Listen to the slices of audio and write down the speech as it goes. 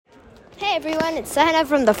Hey everyone, it's Sahana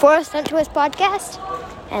from the Forest Hunt Twist podcast,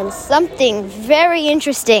 and something very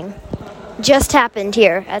interesting just happened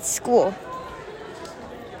here at school.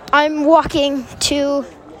 I'm walking to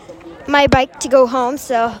my bike to go home,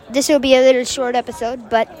 so this will be a little short episode,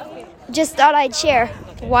 but just thought I'd share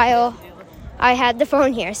while I had the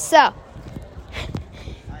phone here. So,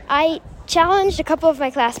 I challenged a couple of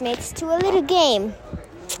my classmates to a little game.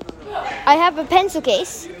 I have a pencil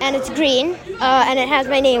case, and it's green, and it has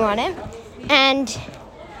my name on it, and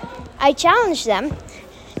I challenged them.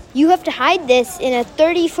 You have to hide this in a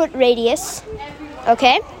 30-foot radius,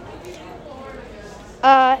 okay?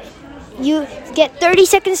 You get 30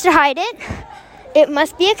 seconds to hide it. It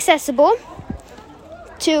must be accessible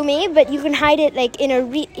to me, but you can hide it like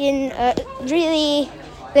really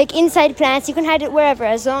like inside plants. You can hide it wherever,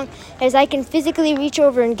 as long as I can physically reach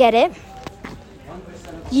over and get it.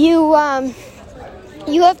 You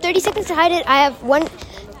have 30 seconds to hide it. I have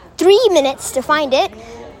 3 minutes to find it,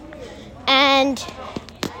 and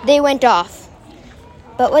they went off.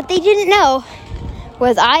 But what they didn't know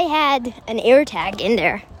was I had an AirTag in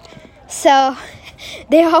there. So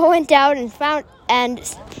they all went down and found and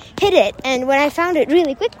hid it. And when I found it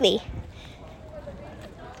really quickly,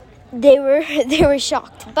 they were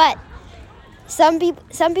shocked. But some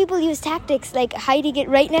people use tactics like hiding it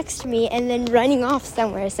right next to me and then running off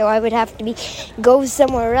somewhere. So I would have to go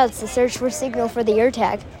somewhere else to search for signal for the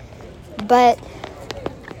AirTag. But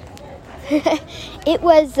it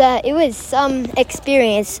was some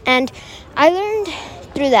experience, and I learned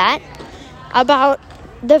through that about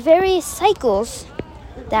the various cycles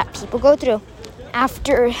that people go through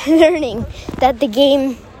after learning that the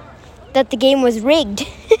game was rigged.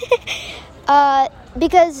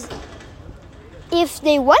 Because if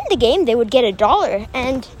they won the game, they would get $1,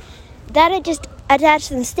 and that had just attached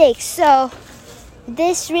some stakes. So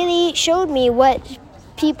this really showed me what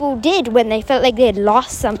people did when they felt like they had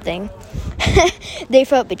lost something. They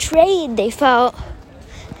felt betrayed. They felt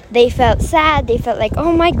sad. They felt like,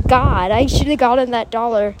 oh my God, I should have gotten that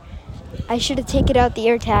 $1. I should have taken out the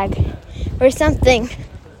AirTag or something.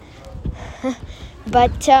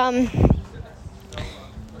 But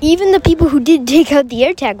even the people who did take out the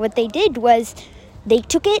AirTag, what they did was they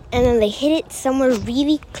took it and then they hid it somewhere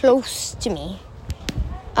really close to me.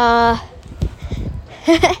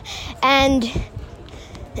 And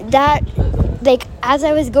that, like, as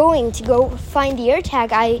I was going to go find the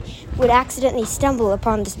AirTag, I would accidentally stumble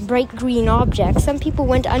upon this bright green object. Some people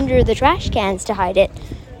went under the trash cans to hide it.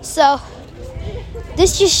 So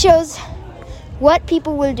this just shows what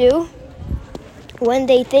people will do when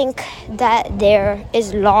they think that there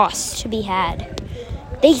is loss to be had.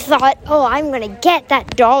 They thought, oh, I'm going to get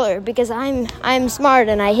that $1 because I'm smart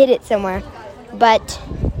and I hid it somewhere. But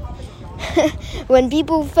when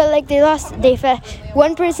people felt like they lost,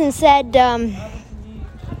 one person said that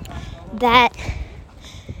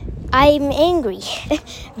I'm angry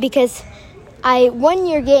because I won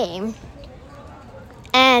your game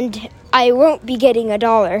and I won't be getting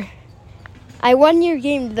 $1. I won your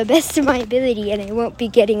game to the best of my ability and I won't be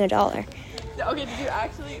getting $1. Okay, did you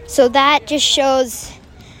actually? So that just shows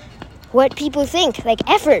what people think, like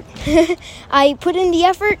effort. I put in the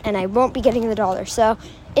effort and I won't be getting the $1. So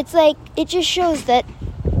it's like, it just shows that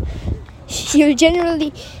you'll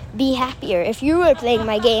generally be happier. If you were playing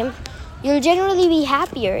my game, you'll generally be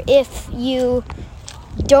happier if you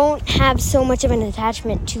don't have so much of an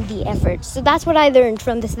attachment to the effort. So that's what I learned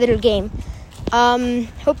from this little game.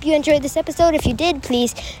 Hope you enjoyed this episode. If you did,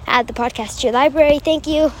 please add the podcast to your library. Thank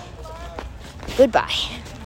you. Goodbye.